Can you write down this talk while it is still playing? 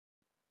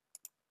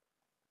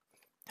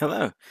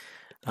Hello.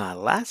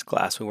 Last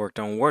class we worked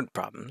on word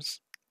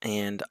problems,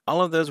 and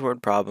all of those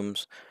word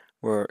problems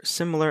were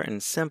similar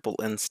and simple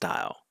in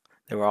style.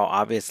 They were all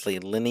obviously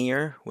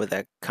linear with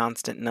a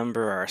constant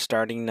number or a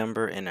starting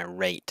number and a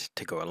rate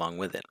to go along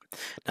with it.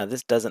 Now,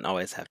 this doesn't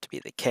always have to be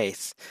the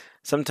case.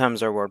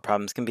 Sometimes our word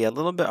problems can be a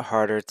little bit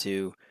harder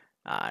to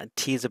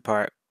tease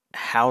apart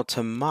how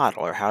to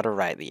model or how to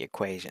write the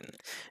equation.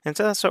 And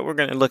so that's what we're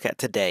going to look at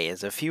today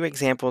is a few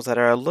examples that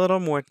are a little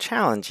more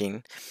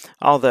challenging,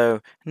 although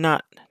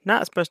not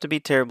supposed to be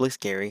terribly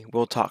scary.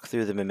 We'll talk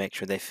through them and make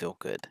sure they feel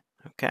good.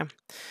 Okay.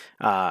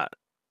 Uh,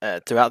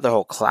 Throughout the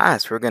whole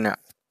class, we're gonna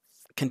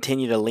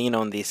continue to lean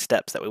on these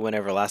steps that we went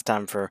over last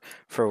time for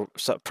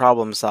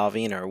problem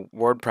solving or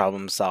word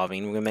problem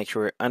solving. We're gonna make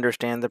sure we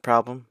understand the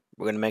problem.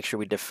 We're gonna make sure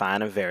we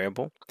define a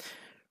variable.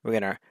 We're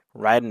gonna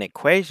write an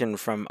equation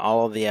from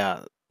all of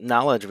the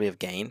knowledge we have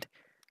gained,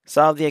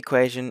 solve the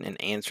equation, and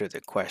answer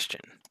the question.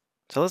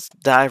 So let's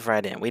dive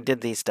right in. We did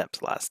these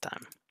steps last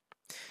time.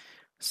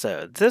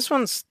 So this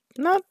one's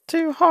not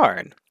too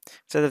hard.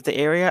 So that the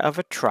area of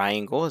a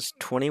triangle is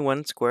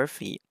 21 square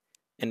feet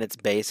and its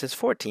base is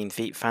 14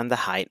 feet, find the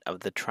height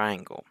of the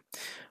triangle.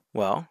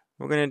 Well,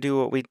 we're going to do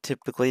what we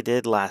typically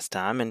did last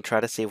time and try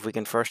to see if we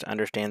can first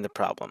understand the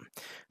problem.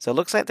 So it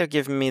looks like they're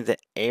giving me the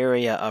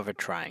area of a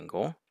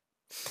triangle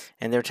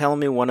and they're telling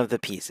me one of the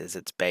pieces,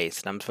 its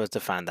base, and I'm supposed to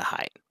find the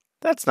height.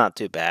 That's not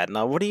too bad.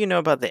 Now, what do you know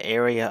about the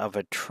area of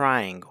a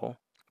triangle?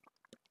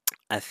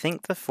 I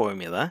think the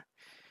formula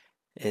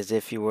is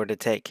if you were to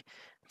take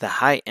the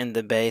height and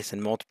the base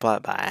and multiply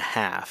it by a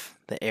half,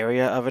 the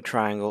area of a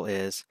triangle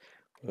is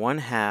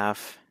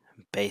 1/2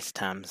 base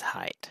times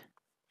height.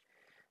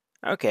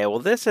 Okay, well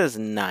this is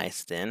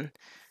nice then.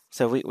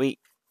 So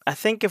I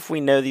think if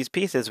we know these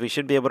pieces, we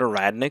should be able to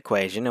write an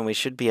equation and we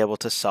should be able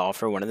to solve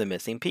for one of the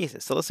missing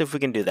pieces. So let's see if we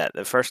can do that.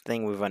 The first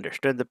thing, we've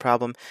understood the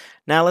problem.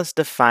 Now let's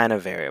define a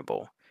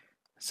variable.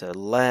 So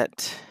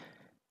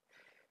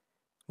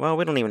well,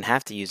 we don't even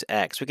have to use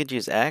x. We could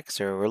use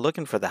x, or we're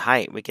looking for the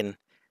height. We can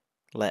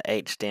let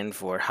h stand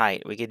for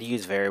height. We could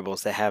use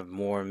variables that have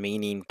more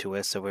meaning to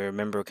us so we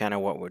remember kind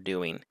of what we're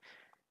doing.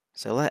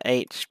 So let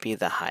h be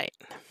the height.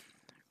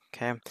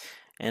 Okay,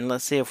 and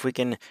let's see if we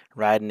can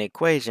write an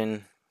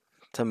equation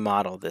to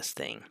model this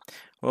thing.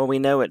 Well, we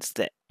know it's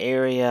the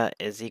area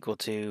is equal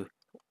to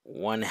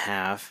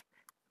 1/2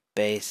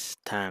 base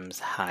times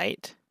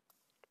height.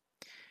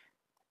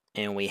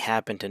 And we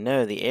happen to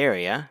know the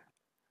area.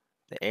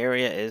 The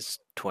area is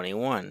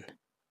 21.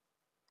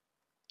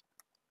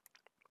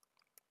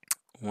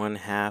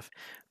 1/2.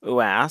 Ooh,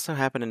 I also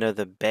happen to know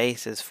the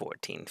base is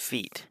 14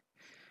 feet.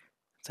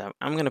 So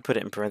I'm going to put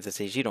it in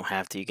parentheses. You don't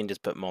have to. You can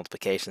just put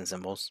multiplication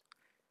symbols.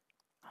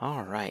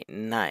 All right,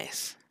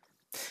 nice.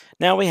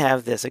 Now we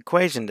have this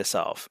equation to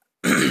solve.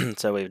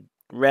 So we've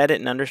read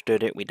it and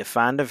understood it. We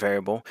defined a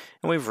variable,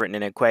 and we've written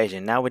an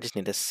equation. Now we just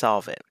need to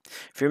solve it.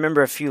 If you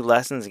remember a few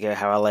lessons ago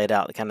how I laid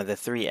out kind of the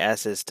 3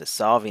 S's to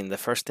solving, the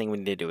first thing we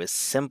need to do is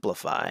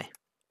simplify.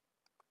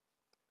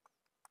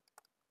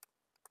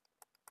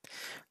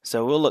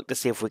 So we'll look to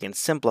see if we can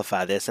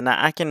simplify this, and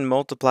I can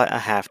multiply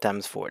 1/2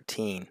 times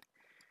 14.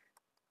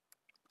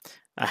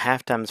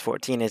 1/2 times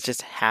 14 is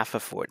just half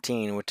of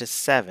 14, which is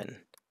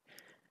 7.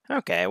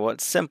 Okay, well,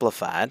 it's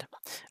simplified.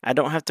 I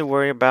don't have to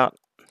worry about,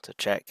 to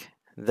check,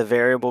 the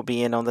variable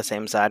being on the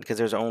same side because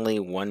there's only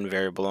one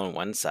variable on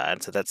one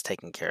side, so that's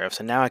taken care of.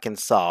 So now I can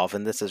solve,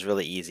 and this is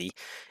really easy.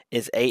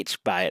 Is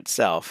h by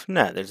itself?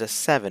 No, there's a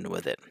 7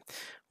 with it.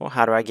 Well,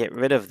 how do I get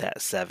rid of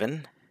that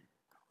 7?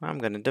 Well, I'm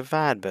going to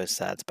divide both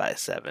sides by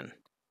 7.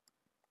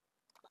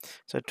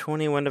 So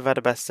 21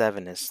 divided by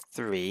 7 is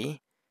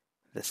 3.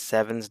 The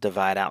 7's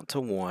divide out to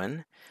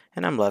 1,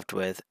 and I'm left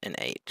with an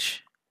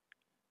h.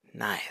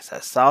 Nice,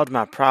 I solved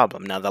my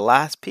problem. Now the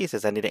last piece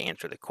is I need to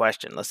answer the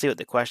question. Let's see what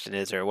the question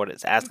is, or what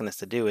it's asking us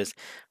to do is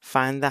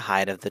find the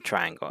height of the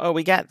triangle. Oh,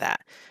 we got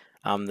that.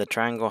 The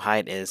triangle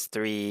height is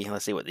 3,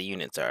 let's see what the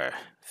units are.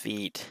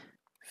 Feet.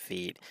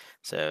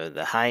 So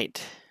the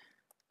height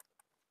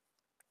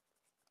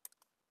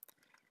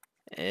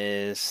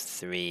is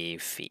 3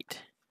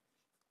 feet.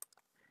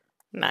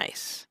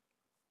 Nice.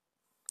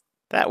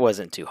 That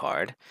wasn't too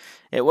hard.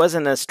 It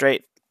wasn't a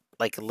straight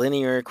like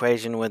linear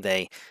equation with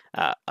a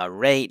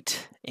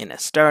rate and a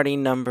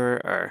starting number,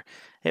 or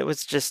it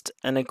was just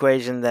an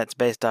equation that's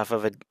based off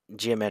of a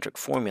geometric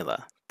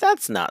formula.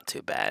 That's not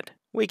too bad.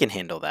 We can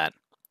handle that.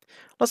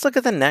 Let's look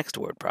at the next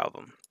word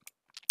problem.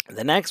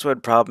 The next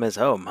word problem is,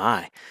 oh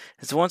my,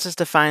 it wants us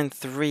to find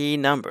 3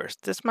 numbers.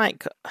 This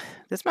might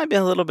be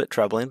a little bit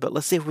troubling, but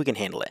let's see if we can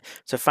handle it.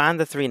 So find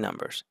the 3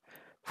 numbers.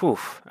 Whew. All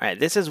right,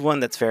 this is one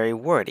that's very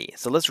wordy.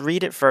 So let's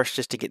read it first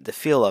just to get the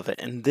feel of it,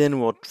 and then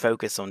we'll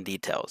focus on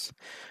details.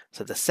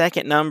 So the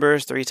second number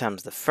is 3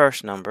 times the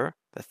first number.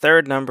 The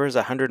third number is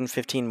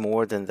 115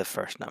 more than the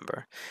first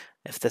number.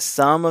 If the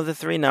sum of the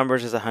 3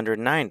 numbers is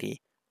 190,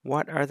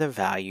 what are the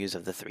values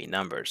of the three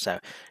numbers? So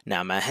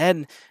now my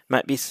head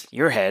might be,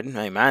 your head, I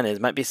mean mine is,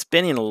 might be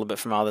spinning a little bit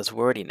from all this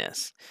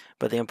wordiness.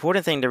 But the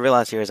important thing to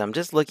realize here is I'm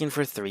just looking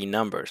for three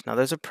numbers. Now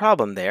there's a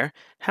problem there.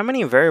 How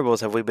many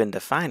variables have we been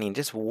defining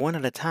just one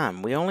at a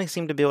time? We only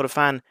seem to be able to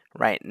find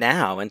right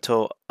now,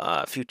 until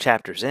a few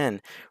chapters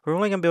in, we're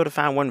only going to be able to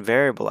find one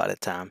variable at a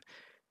time.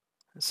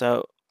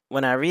 So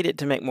when I read it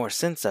to make more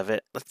sense of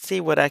it, let's see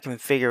what I can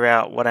figure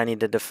out what I need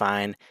to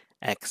define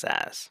x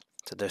as.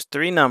 So there's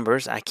three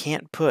numbers. I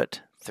can't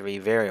put three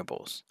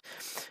variables.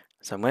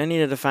 So I'm going to need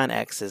to define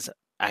x as,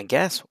 I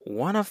guess,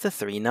 one of the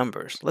three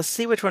numbers. Let's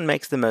see which one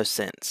makes the most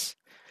sense.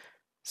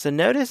 So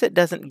notice it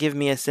doesn't give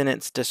me a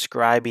sentence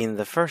describing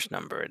the first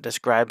number. It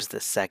describes the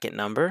second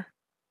number,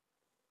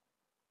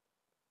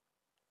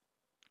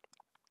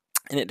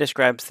 and it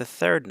describes the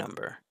third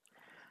number.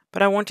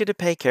 But I want you to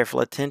pay careful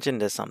attention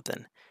to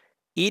something.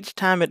 Each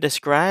time it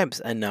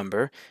describes a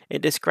number,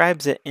 it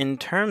describes it in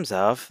terms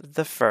of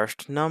the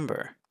first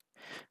number.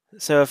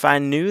 So if I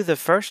knew the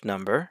first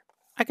number,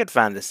 I could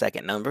find the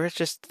second number. It's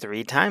just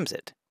 3 times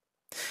it.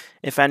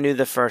 If I knew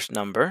the first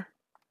number,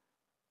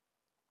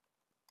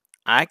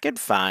 I could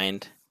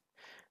find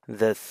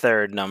the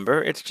third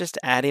number. It's just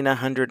adding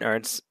 100, or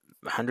it's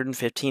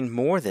 115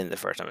 more than the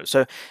first number.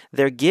 So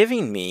they're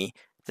giving me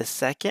the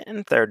second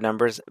and third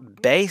numbers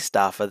based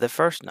off of the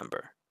first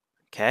number.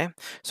 Okay,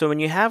 so when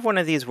you have one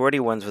of these wordy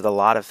ones with a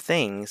lot of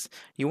things,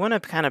 you want to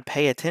kind of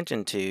pay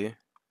attention to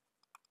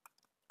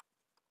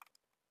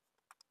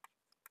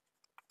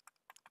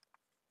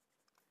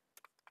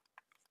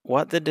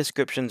what the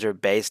descriptions are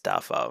based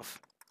off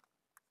of.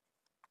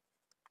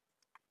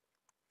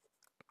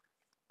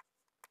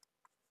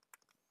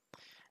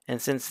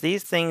 And since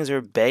these things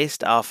are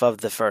based off of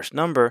the first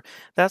number,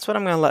 that's what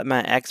I'm going to let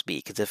my x be,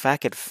 because if I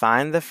could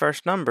find the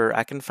first number,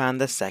 I can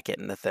find the second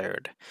and the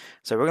third.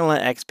 So we're going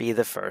to let x be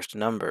the first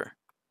number.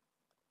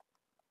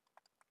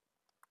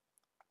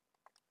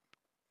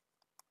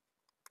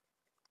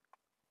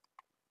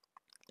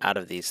 Out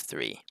of these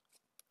three.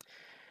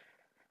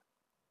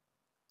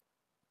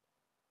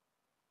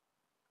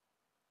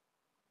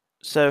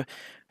 So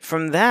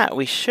from that,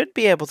 we should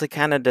be able to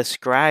kind of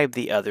describe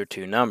the other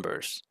two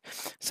numbers.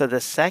 So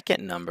the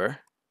second number,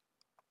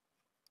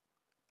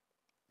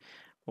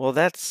 well,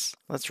 let's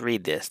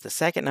read this. The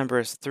second number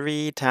is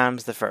 3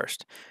 times the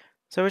first.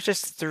 So it's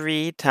just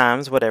 3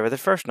 times whatever the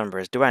first number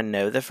is. Do I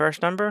know the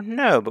first number?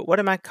 No, but what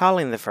am I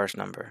calling the first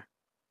number?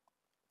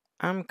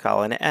 I'm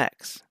calling it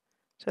x.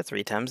 So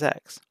 3 times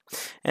x.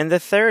 And the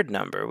third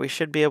number, we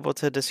should be able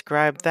to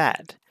describe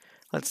that.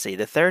 Let's see,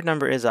 the third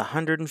number is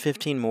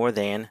 115 more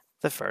than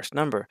the first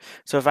number.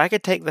 So if I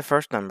could take the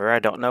first number, I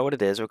don't know what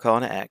it is, we're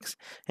calling it x,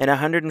 and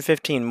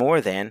 115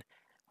 more than,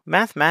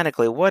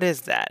 mathematically, what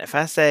is that? If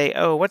I say,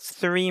 oh, what's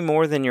 3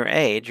 more than your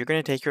age, you're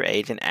going to take your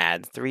age and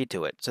add 3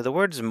 to it. So the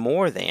words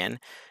more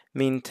than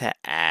mean to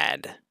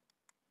add.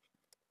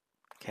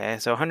 Okay,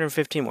 so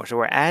 115 more. So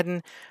we're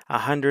adding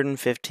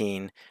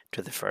 115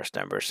 to the first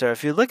number. So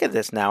if you look at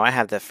this now, I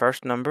have the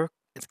first number,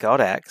 it's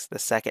called x, the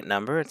second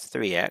number, it's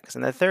 3x,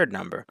 and the third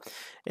number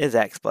is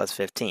x plus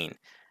 15.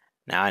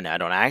 Now I know I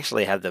don't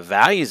actually have the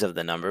values of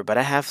the number, but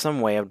I have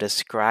some way of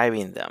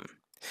describing them.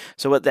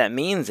 So what that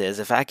means is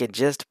if I could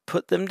just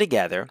put them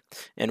together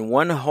in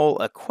one whole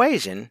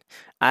equation,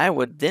 I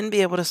would then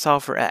be able to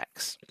solve for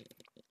x.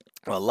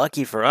 Well,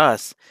 lucky for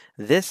us,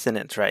 this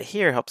sentence right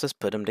here helps us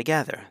put them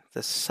together.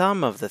 The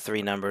sum of the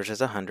three numbers is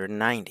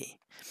 190.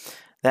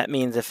 That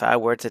means if I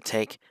were to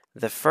take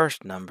the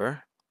first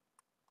number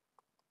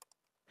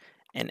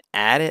and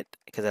add it,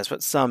 because that's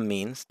what sum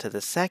means, to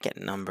the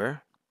second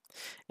number,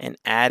 and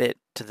add it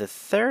to the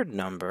third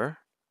number,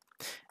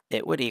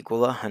 it would equal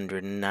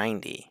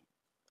 190.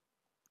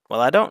 Well,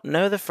 I don't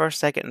know the first,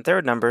 second, and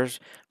third numbers,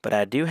 but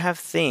I do have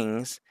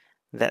things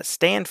that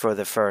stand for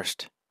the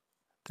first,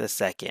 the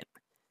second,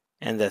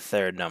 and the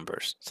third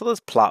numbers. So let's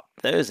plop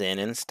those in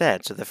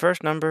instead. So the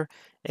first number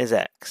is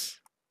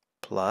x,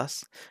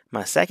 plus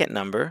my second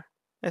number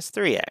is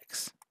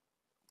 3x,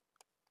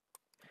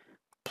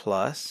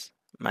 plus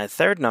my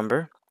third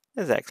number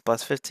is x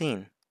plus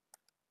 15.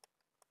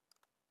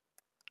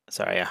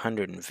 Sorry,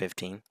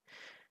 115.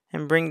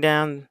 And bring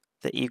down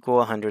the equal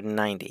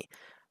 190.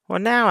 Well,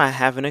 now I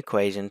have an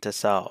equation to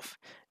solve.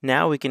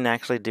 Now we can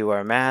actually do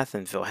our math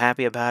and feel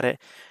happy about it.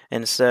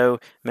 And so,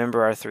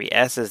 remember our 3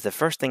 S's, the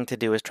first thing to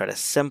do is try to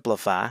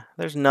simplify.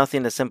 There's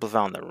nothing to simplify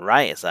on the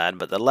right side,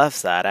 but the left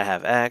side I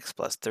have x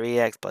plus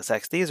 3x plus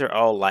x. These are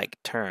all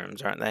like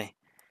terms, aren't they?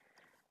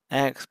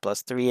 X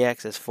plus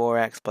 3x is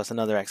 4x plus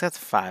another x. That's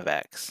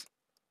 5x.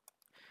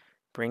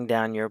 Bring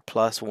down your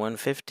plus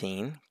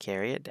 115,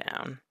 carry it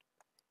down,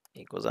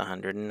 equals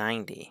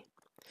 190.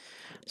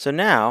 So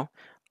now,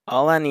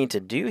 all I need to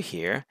do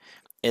here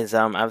is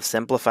I've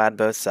simplified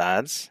both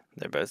sides.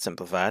 They're both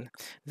simplified.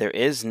 There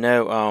is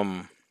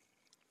no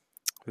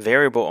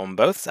variable on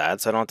both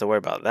sides, so I don't have to worry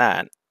about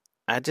that.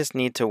 I just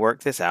need to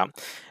work this out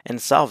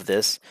and solve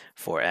this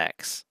for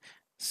x.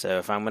 So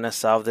if I'm going to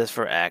solve this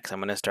for x, I'm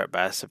going to start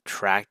by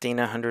subtracting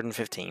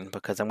 115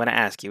 because I'm going to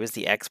ask you, is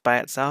the x by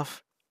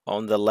itself?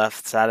 on the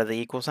left side of the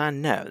equal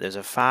sign? No, there's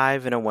a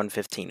 5 and a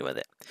 115 with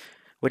it.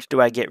 Which do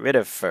I get rid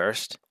of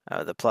first?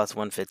 The plus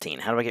 115.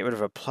 How do I get rid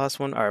of a plus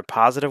 1 or a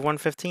positive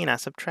 115? I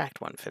subtract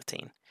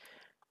 115.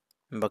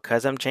 And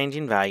because I'm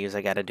changing values,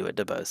 I got to do it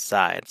to both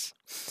sides.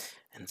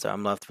 And so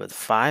I'm left with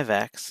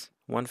 5x,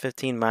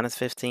 115 minus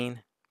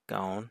 15,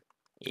 gone,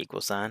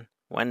 equal sign.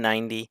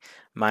 190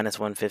 minus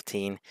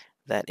 115,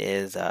 that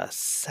is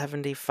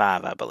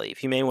 75, I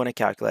believe. You may want a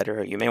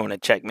calculator, or you may want to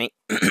check me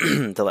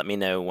to let me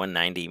know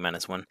 190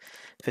 minus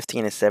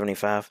 115 is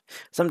 75.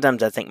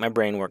 Sometimes I think my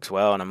brain works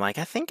well, and I'm like,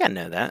 I think I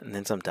know that, and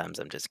then sometimes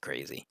I'm just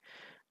crazy.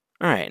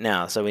 All right,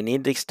 now, so we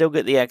need to still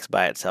get the x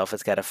by itself.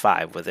 It's got a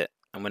 5 with it.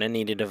 I'm going to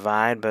need to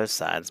divide both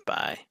sides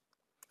by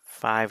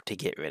 5 to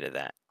get rid of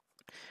that.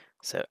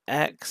 So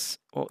x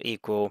will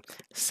equal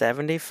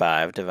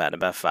 75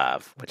 divided by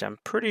 5, which I'm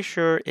pretty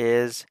sure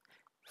is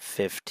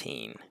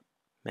 15.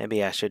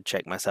 Maybe I should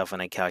check myself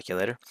on a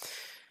calculator.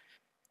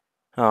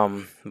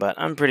 But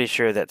I'm pretty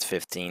sure that's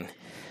 15.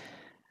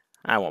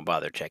 I won't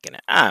bother checking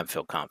it. I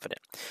feel confident.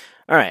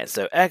 All right,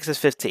 so x is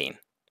 15.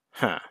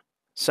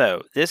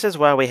 So this is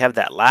why we have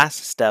that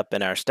last step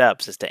in our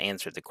steps, is to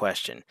answer the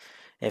question.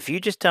 If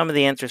you just tell me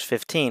the answer is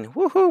 15,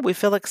 woohoo, we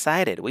feel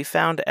excited. We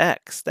found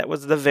x. That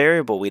was the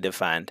variable we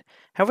defined.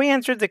 Have we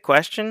answered the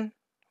question?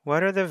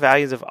 What are the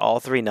values of all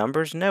three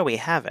numbers? No, we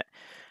haven't.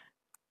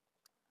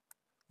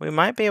 We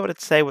might be able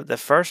to say what the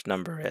first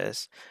number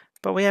is,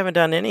 but we haven't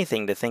done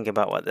anything to think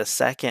about what the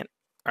second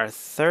or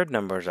third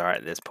numbers are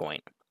at this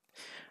point.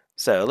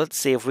 So let's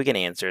see if we can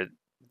answer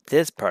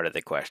this part of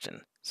the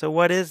question. So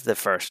what is the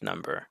first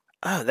number?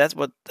 Oh, that's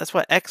what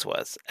x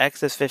was.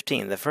 X is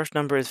 15. The first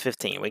number is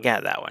 15. We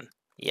got that one.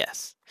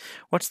 Yes.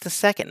 What's the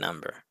second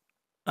number?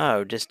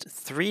 Oh, just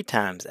 3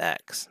 times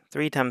x.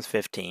 3 times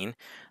 15.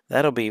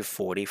 That'll be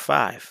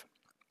 45.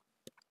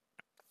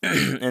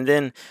 And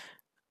then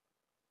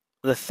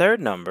the third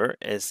number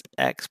is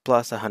x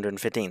plus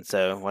 115.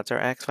 So what's our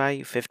x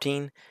value?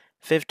 15.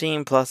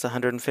 15 plus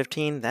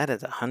 115, that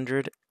is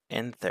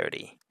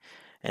 130.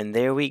 And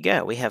there we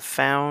go. We have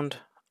found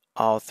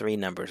all three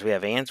numbers. We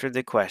have answered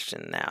the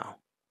question now.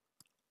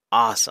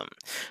 Awesome.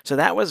 So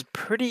that was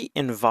pretty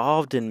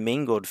involved and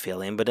mingled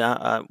feeling, but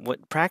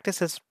practice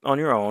this on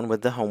your own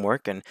with the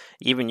homework, and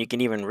you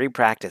can even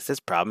re-practice this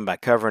problem by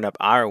covering up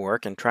our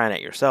work and trying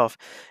it yourself,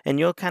 and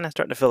you'll kind of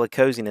start to feel a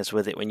coziness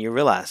with it when you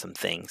realize some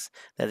things,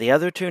 that the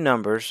other two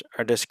numbers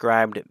are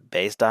described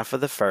based off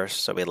of the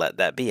first, so we let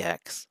that be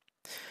x.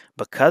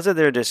 Because of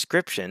their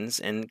descriptions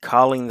and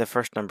calling the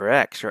first number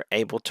x, you're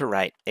able to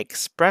write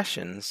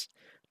expressions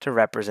to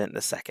represent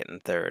the second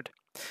and third.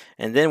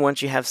 And then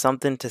once you have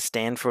something to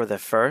stand for the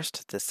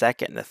first, the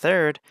second, and the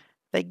third,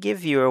 they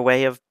give you a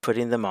way of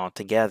putting them all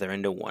together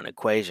into one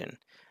equation.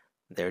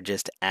 They're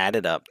just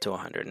added up to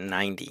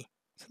 190.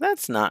 So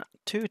that's not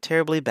too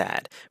terribly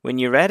bad. When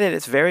you read it,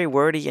 it's very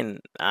wordy, and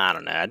I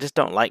don't know, I just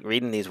don't like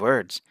reading these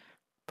words.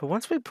 But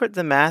once we put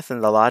the math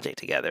and the logic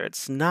together,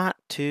 it's not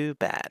too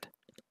bad.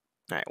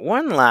 All right,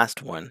 one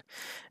last one,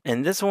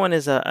 and this one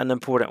is an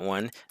important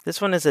one.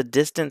 This one is a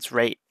distance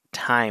rate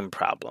time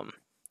problem,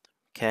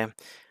 okay?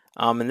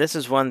 And this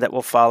is one that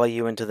will follow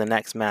you into the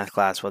next math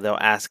class where they'll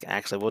ask,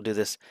 actually, we'll do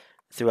this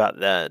throughout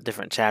the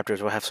different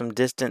chapters. We'll have some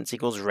distance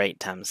equals rate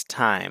times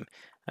time,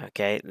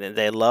 okay?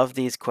 They love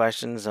these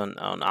questions on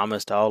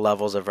almost all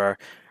levels of our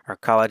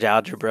college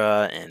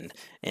algebra and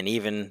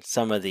even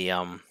some of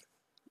the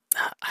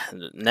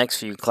next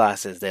few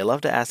classes. They love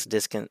to ask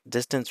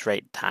distance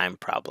rate time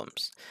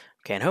problems.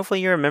 Okay, and hopefully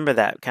you remember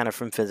that kind of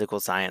from physical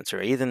science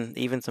or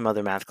even some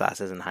other math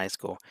classes in high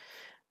school,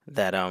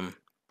 that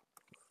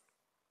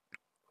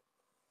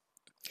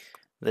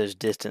those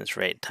distance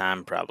rate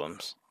time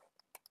problems.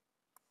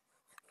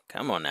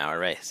 Come on now,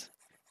 erase.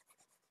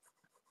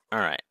 All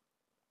right.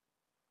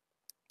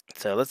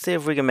 So let's see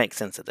if we can make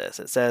sense of this.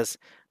 It says,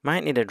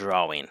 might need a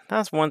drawing.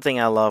 That's one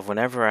thing I love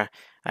whenever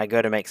I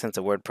go to make sense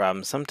of word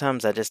problems.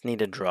 Sometimes I just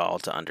need a draw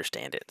to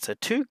understand it. So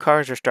 2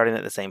 cars are starting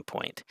at the same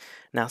point.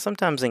 Now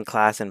sometimes in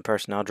class in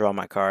person I'll draw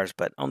my cars,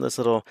 but on this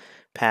little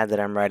pad that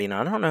I'm writing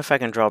on, I don't know if I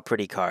can draw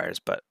pretty cars,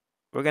 but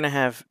we're going to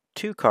have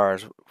 2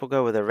 cars. We'll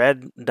go with a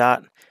red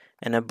dot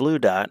and a blue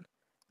dot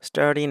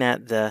starting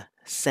at the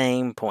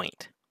same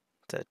point.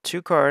 So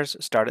 2 cars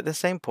start at the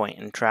same point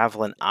and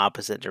travel in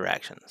opposite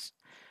directions.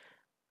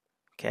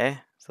 Okay,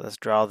 so let's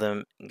draw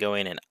them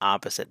going in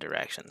opposite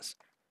directions.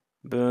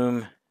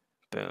 Boom,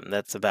 boom.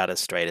 That's about as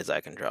straight as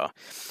I can draw.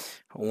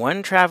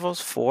 One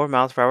travels 4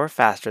 miles per hour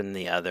faster than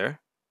the other,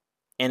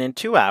 and in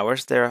 2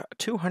 hours, they're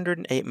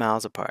 208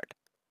 miles apart.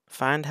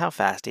 Find how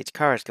fast each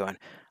car is going.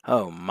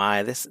 Oh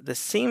my, this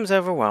seems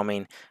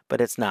overwhelming,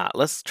 but it's not.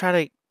 Let's try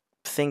to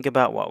think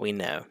about what we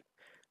know.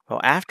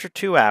 Well, after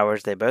 2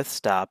 hours, they both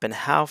stop, and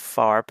how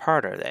far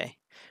apart are they?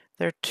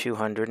 They're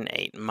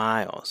 208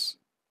 miles.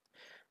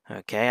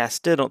 Okay, I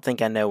still don't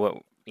think I know what,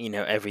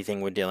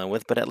 everything we're dealing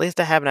with, but at least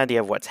I have an idea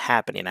of what's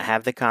happening. I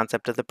have the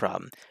concept of the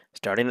problem.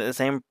 Starting at the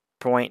same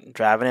point,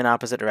 driving in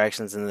opposite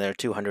directions, and they're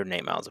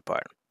 208 miles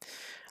apart.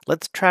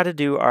 Let's try to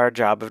do our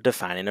job of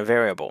defining a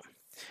variable.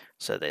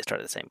 So they start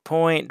at the same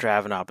point,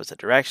 drive in opposite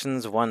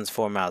directions. One's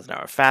 4 miles an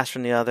hour faster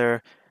than the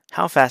other.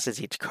 How fast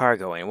is each car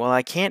going? Well,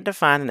 I can't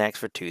define an x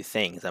for two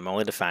things. I'm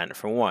only defining it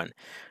for one.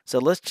 So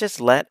let's just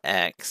let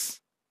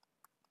x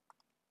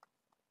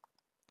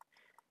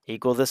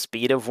equal the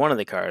speed of one of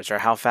the cars, or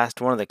how fast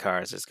one of the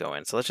cars is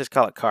going. So let's just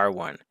call it car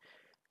 1.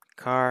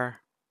 Car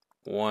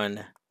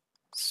 1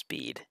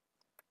 speed.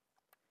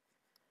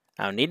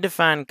 I'll need to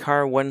find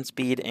car 1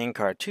 speed and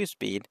car 2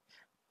 speed,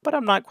 but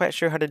I'm not quite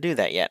sure how to do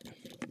that yet.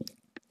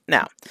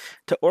 Now,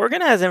 to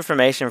organize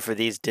information for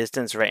these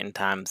distance, rate, and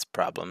times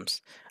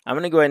problems, I'm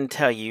going to go ahead and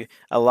tell you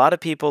a lot of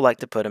people like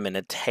to put them in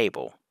a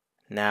table.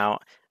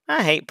 Now,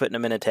 I hate putting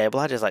them in a table.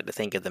 I just like to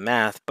think of the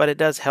math, but it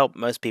does help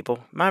most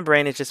people. My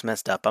brain is just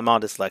messed up. I'm all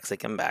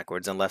dyslexic and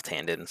backwards and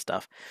left-handed and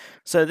stuff.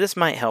 So this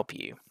might help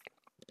you.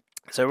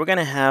 So we're going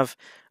to have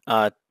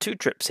two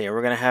trips here.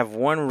 We're going to have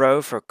one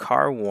row for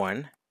car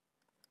 1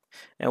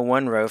 and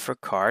one row for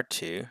car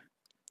 2.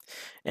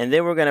 And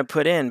then we're going to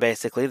put in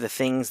basically the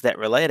things that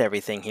relate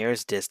everything here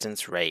is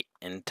distance, rate,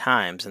 and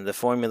times. And the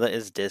formula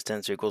is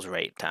distance equals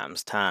rate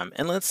times time.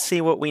 And let's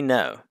see what we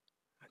know.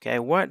 Okay,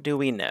 what do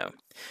we know?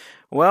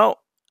 Well,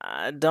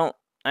 I don't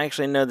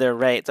actually know their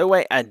rates. Oh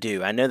wait, I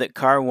do. I know that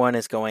car 1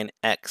 is going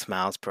X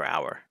miles per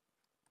hour.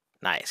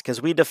 Nice,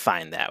 because we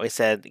defined that. We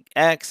said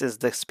X is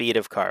the speed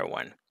of car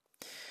 1.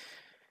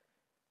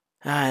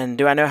 And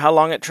do I know how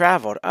long it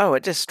traveled? Oh,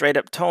 it just straight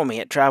up told me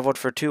it traveled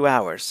for 2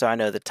 hours, so I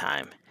know the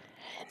time.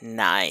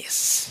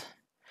 Nice.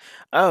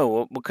 Oh,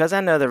 well, because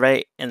I know the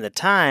rate and the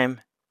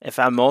time, if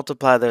I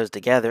multiply those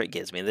together, it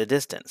gives me the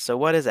distance. So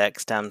what is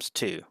x times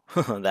 2?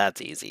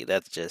 That's easy.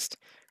 That's just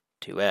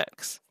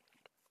 2x.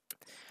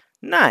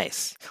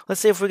 Nice. Let's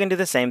see if we can do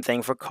the same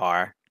thing for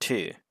car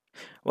 2.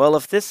 Well,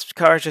 if this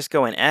car is just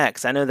going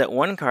x, I know that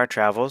one car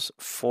travels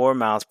 4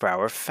 miles per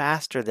hour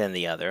faster than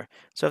the other.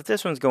 So if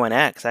this one's going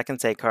x, I can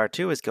say car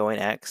 2 is going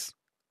x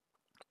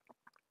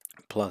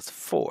plus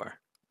 4.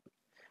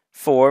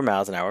 4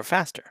 miles an hour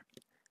faster.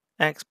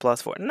 X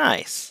plus 4.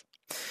 Nice.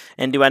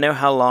 And do I know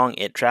how long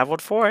it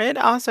traveled for? It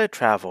also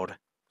traveled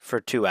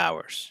for 2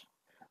 hours.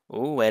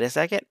 Ooh, wait a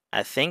second.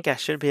 I think I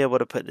should be able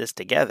to put this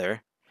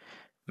together.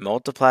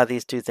 Multiply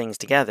these two things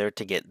together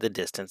to get the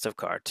distance of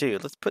car 2.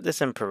 Let's put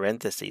this in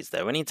parentheses,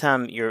 though.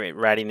 Anytime you're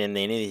writing in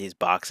any of these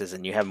boxes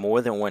and you have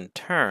more than one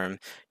term,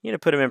 you need to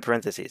put them in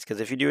parentheses,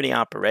 because if you do any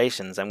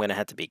operations, I'm going to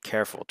have to be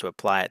careful to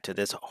apply it to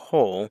this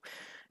whole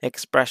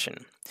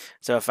expression.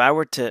 So if I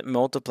were to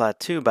multiply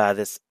 2 by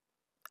this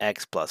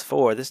x plus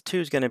 4, this 2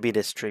 is going to be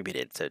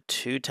distributed. So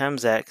 2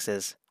 times x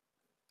is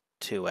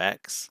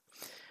 2x,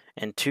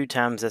 and 2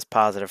 times this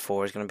positive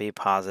 4 is going to be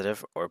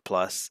positive or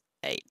plus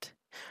 8.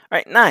 All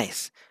right,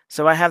 nice.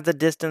 So I have the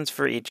distance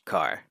for each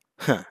car.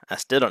 I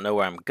still don't know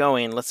where I'm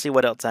going. Let's see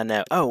what else I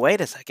know. Oh,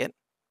 wait a second.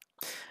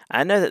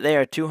 I know that they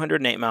are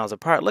 208 miles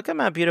apart. Look at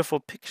my beautiful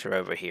picture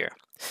over here.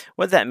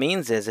 What that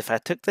means is if I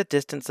took the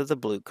distance of the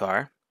blue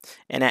car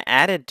and I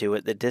added to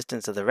it the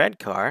distance of the red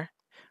car,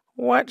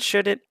 what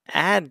should it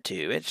add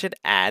to? It should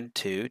add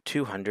to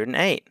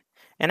 208.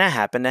 And I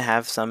happen to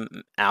have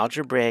some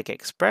algebraic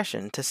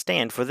expression to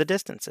stand for the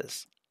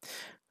distances.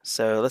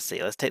 So let's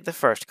see. Let's take the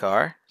first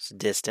car's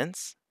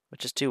distance,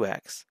 which is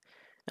 2x,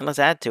 and let's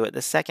add to it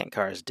the second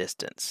car's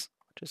distance,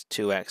 which is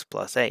 2x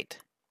plus 8.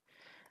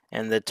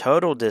 And the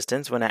total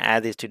distance, when I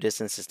add these two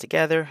distances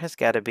together, has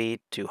got to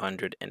be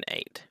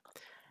 208.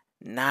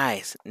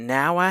 Nice.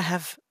 Now I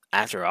have,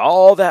 after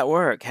all that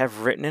work,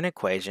 have written an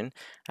equation.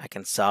 I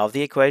can solve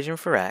the equation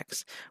for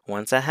x.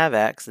 Once I have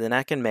x, then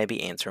I can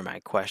maybe answer my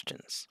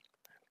questions.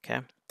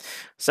 Okay?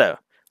 So,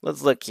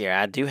 let's look here.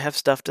 I do have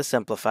stuff to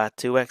simplify.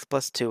 2x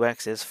plus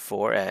 2x is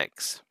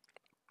 4x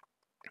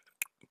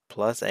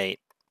plus 8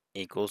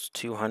 equals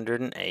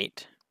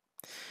 208.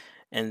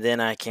 And then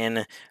I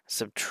can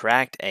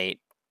subtract 8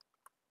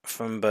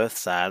 from both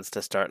sides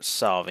to start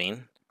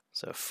solving.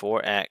 So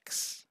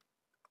 4x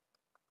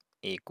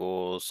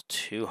equals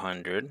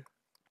 200.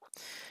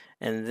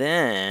 And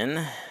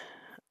then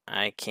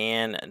I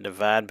can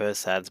divide both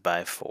sides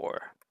by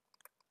 4.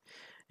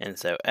 And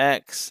so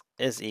x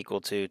is equal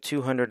to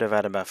 200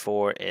 divided by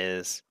 4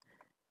 is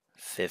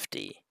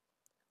 50.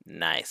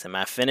 Nice. Am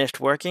I finished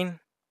working?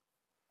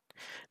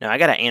 Now I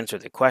got to answer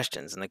the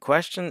questions. And the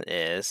question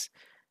is,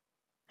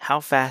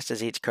 how fast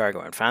is each car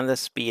going? Find the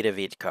speed of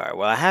each car.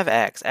 Well, I have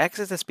x. X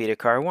is the speed of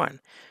car 1.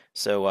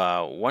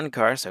 So one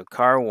car, so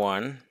car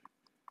 1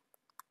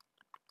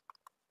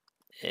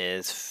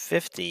 is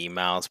 50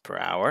 miles per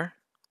hour.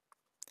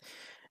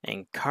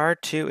 And car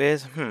 2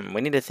 is, we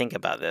need to think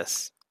about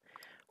this.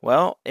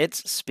 Well,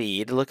 its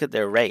speed, look at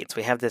their rates.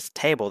 We have this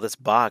table, this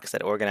box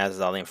that organizes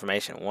all the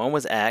information. One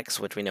was x,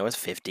 which we know is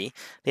 50.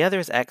 The other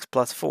is x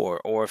plus 4,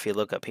 or if you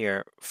look up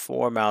here,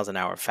 4 miles an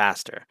hour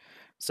faster.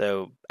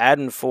 So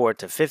adding 4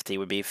 to 50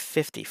 would be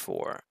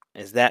 54.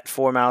 Is that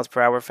 4 miles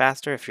per hour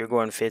faster? If you're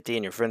going 50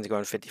 and your friend's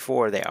going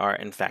 54, they are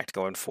in fact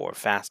going 4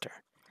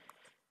 faster.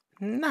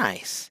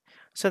 Nice.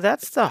 So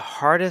that's the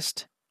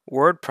hardest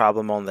word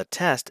problem on the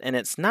test, and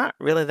it's not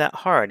really that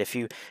hard. If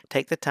you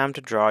take the time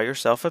to draw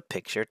yourself a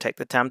picture, take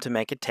the time to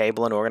make a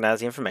table and organize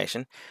the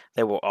information,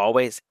 they will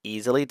always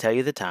easily tell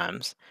you the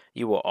times.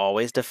 You will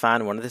always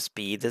define one of the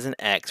speeds as an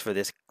x for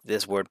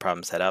this word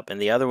problem setup,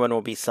 and the other one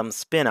will be some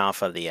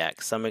spin-off of the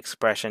x, some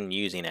expression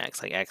using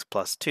x, like x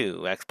plus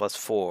 2, x plus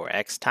 4,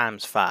 x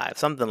times 5,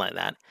 something like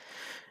that.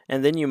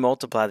 And then you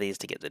multiply these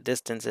to get the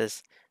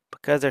distances.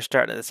 Because they're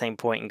starting at the same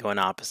point and going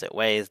opposite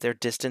ways, their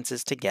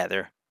distances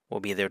together will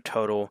be their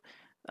total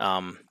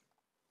um,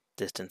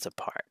 distance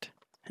apart.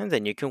 And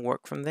then you can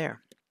work from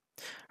there.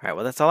 All right,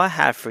 well, that's all I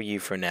have for you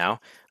for now.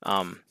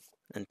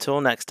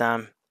 Until next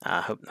time,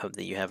 I hope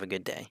that you have a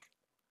good day.